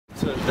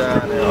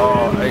Down at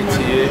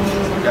ATX,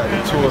 got the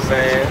tour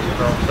band, you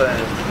know what I'm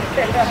saying?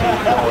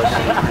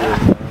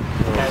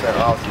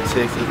 Austin,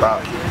 Texas,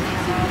 about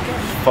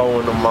 4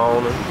 in the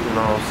morning, you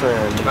know what I'm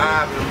saying?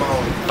 5 in the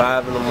morning.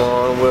 5 in the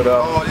morning,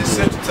 whatever. Oh, this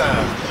Central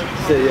Time.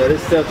 Yeah,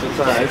 this Central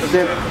Time.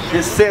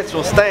 This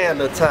Central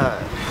Standard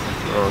Time.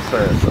 You know what I'm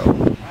saying? So,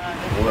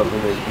 I'm up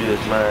in this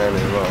bitch, man,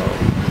 and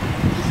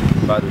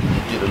about to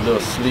get a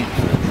little sleep,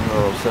 you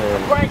know what I'm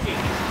saying? I'm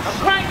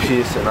cranky.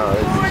 Piss and all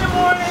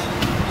that.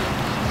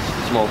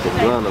 Smoke a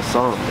blunt or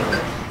something, man.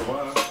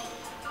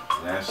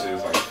 That shit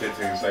is like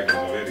 15 seconds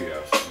of video.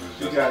 It's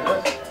just I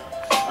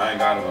ain't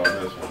got it on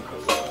this one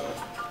because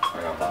I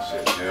got my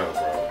shit jail,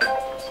 bro.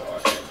 So I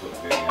can't put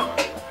video on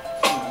here.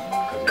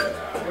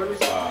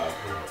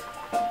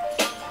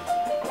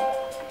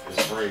 Because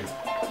it's free.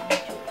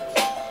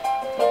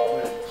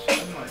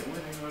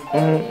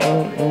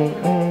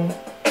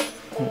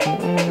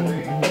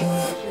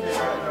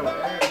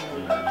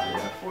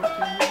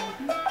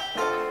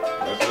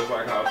 That's just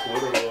like how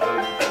Twitter was.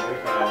 They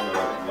found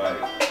that,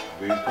 like,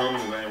 these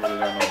companies ain't really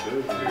got no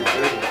business.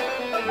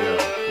 Yeah.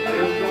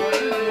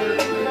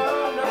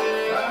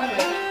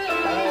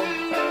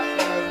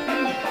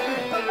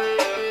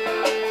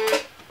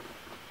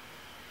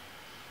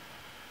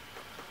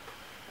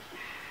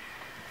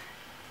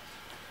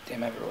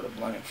 Damn, I haven't rolled a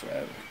blunt in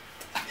forever.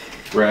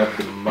 Grab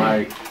the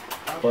mic.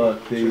 Fuck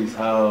these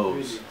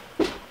hoes.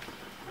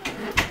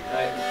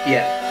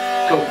 Yeah.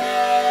 Cool.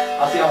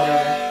 I'll see y'all down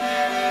there.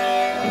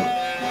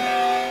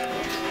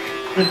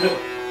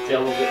 See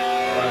y'all a little bit.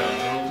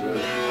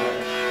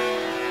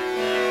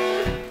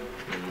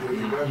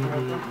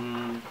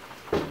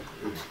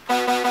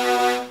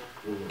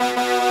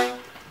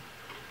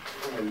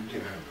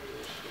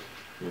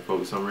 You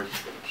focus on Ricky?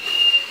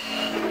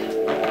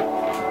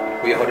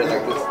 Will you hold it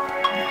like this?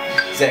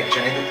 Zach, is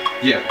there anything?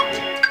 Yeah.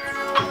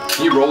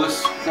 Can you roll this?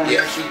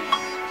 Yeah.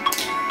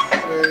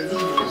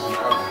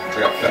 I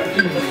got that.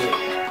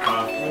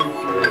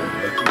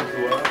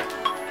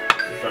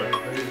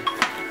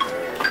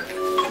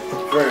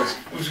 Friends,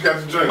 what you got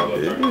to drink?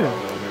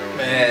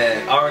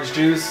 Man, orange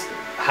juice,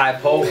 high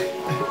pole.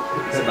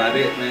 That's about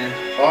it, man.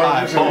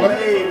 Orange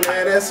juice,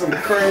 man, that's some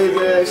crazy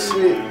ass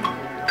shit.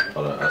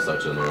 Hold on, I'll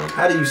start you on the road.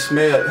 How do you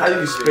spell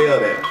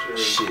that?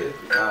 Shit,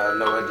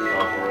 no idea.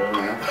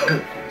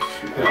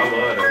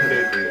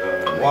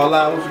 Voila,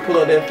 why don't you pull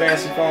up that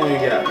fancy phone you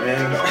got,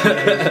 man?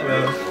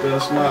 Spell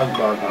Smart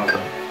Block on it.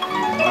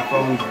 My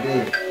phone's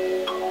dead.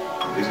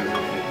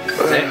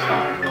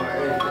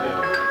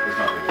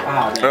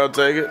 I'll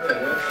take it.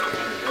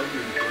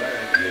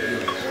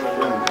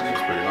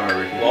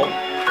 Well,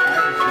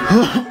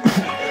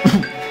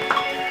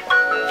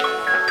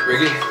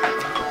 Ricky?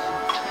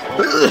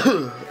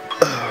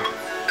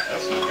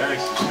 That's some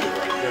gangster shit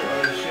right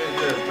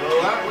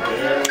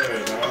there.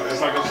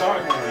 It's like a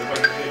shotgun.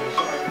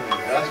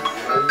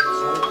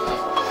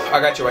 I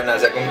got you right now,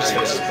 Zach. Let me just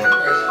finish this blunt.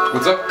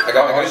 What's up? I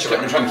got you right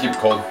I'm trying to keep it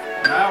cold.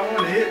 Nah, I want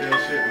to hit that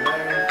shit, but I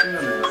don't feel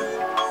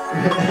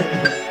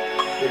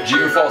it. Did you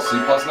even fall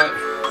asleep last night?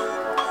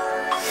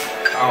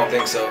 I don't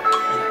think so.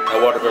 That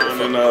water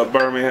burger In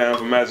Birmingham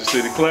for Magic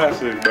City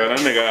Classic, bro. That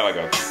nigga had like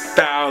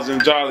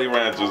 1,000 Jolly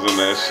Ranchers in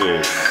that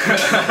shit.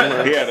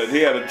 he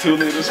had a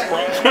 2-liter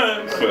Sprite.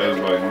 So it was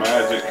like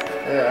magic.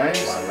 Yeah,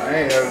 I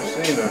ain't ever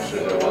seen that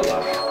shit in my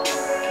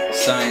life.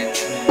 Science.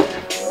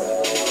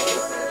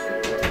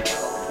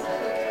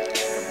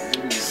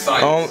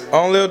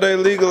 Only if they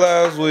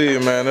legalize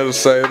weed, man, it'll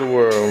save the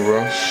world,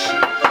 bro.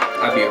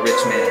 I'll be a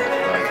rich man.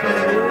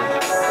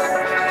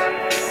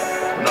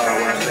 No,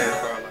 what I'm saying,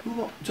 who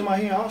to my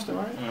here in Austin,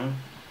 right?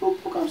 Who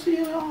come see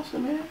him in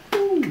Austin, man?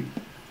 Who?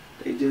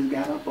 They just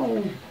got up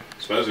on.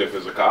 Especially if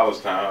it's a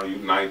college town, you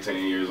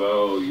 19 years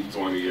old, you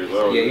 20 years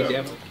old. Yeah, you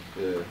definitely.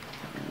 Yeah.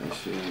 That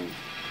shit ain't.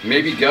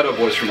 Maybe Ghetto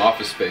Boys from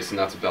Office Space, and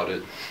that's about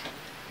it.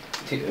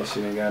 That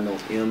shit ain't got no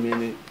M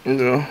in it.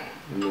 Yeah.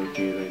 The little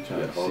kids ain't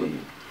trying to see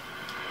it.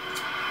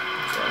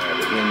 So I had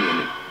the M in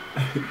it.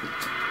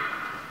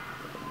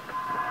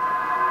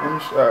 I'm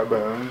sorry,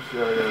 man. I'm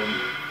sorry.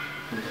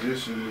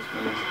 Position this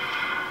thing.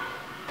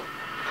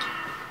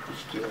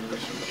 Still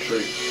missing the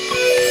trait.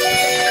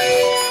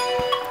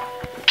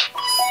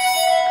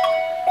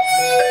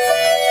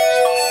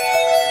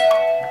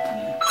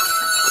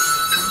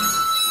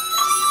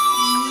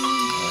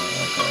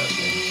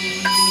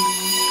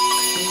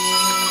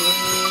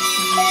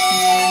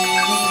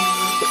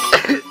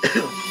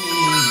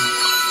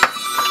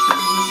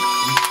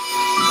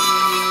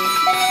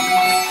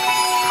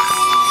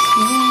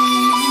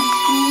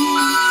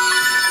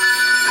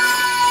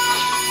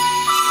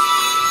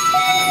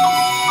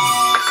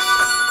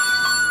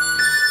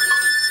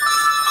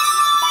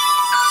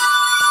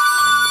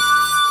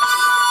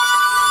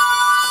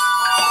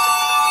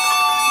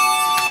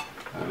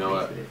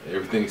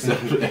 Everything except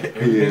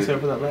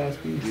for that last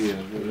piece. Yeah,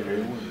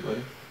 everyone,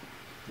 buddy.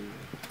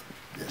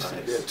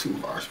 They're too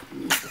harsh for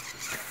me.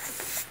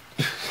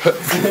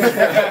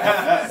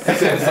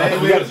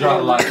 We gotta draw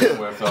the line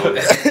somewhere,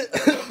 fellas.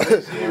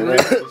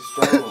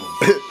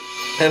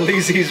 At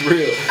least he's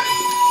real.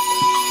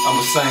 I'm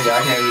a singer.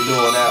 I can't be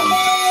doing that one.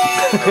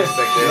 I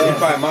respect that. That's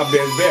probably my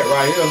best bet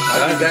right here.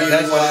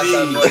 That's why I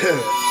started.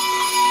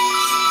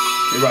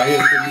 He right here,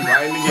 put me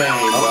right in the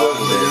game.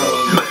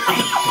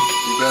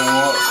 You better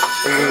walk.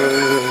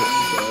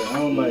 I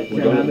don't like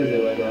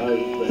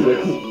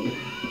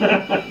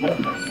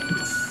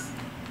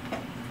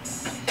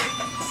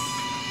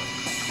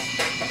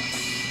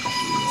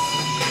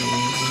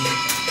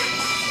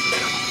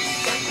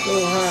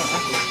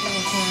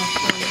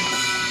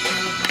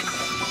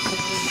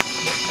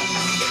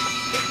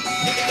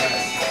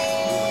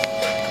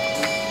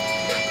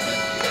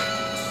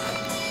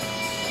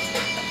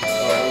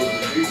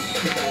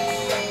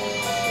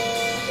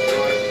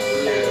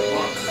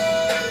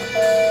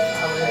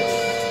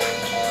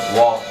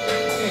Walk.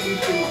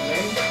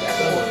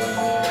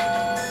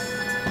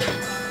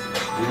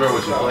 You remember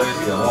what you played?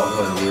 Yeah, I'm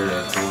playing a weird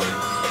ass toy.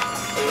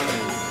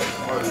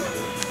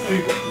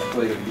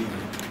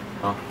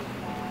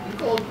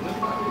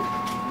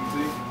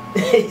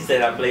 He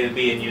said I played the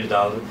B and used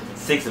all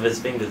 6 of his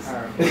fingers. 6 of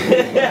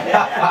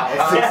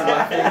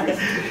my fingers.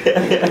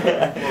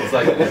 It's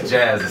like it's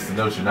jazz, it's the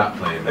note you're not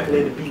playing, man. I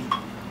played the B.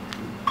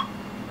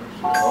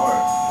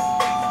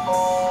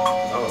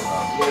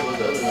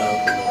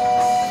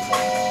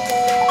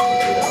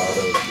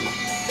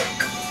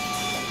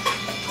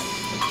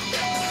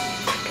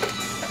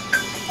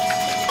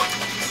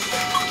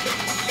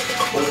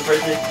 What's the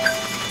first thing?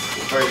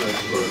 The first one.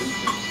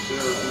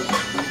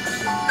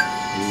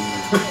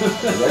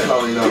 That's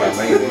all you know about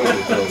main thing. You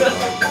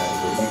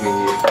can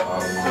hit all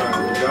the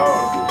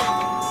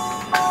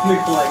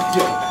Nigga like,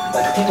 yo,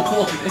 like, come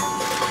on, man.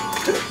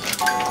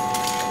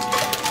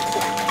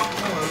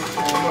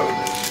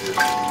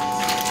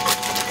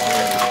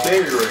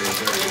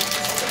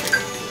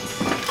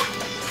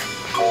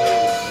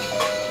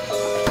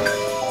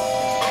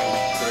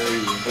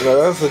 No,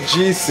 that's a G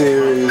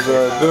series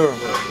right there.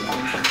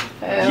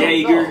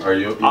 Jaeger,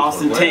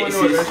 Austin,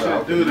 Texas.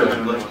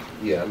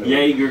 Yeah,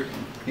 Jaeger.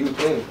 he was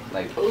playing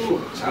like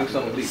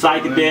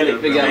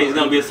Psychedelic. Today's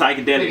gonna be a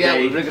psychedelic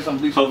day.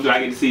 Hopefully I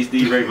get to see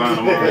Stevie Ray Vaughan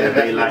tomorrow in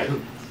daylight.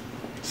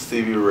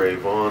 Stevie Ray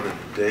Vaughan in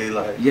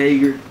daylight.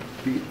 Jaeger.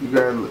 You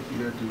gotta do it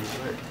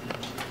right.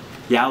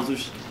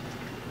 Yowzers.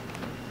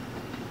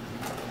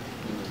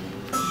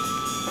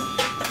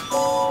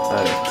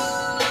 Hey,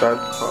 try to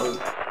call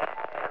it.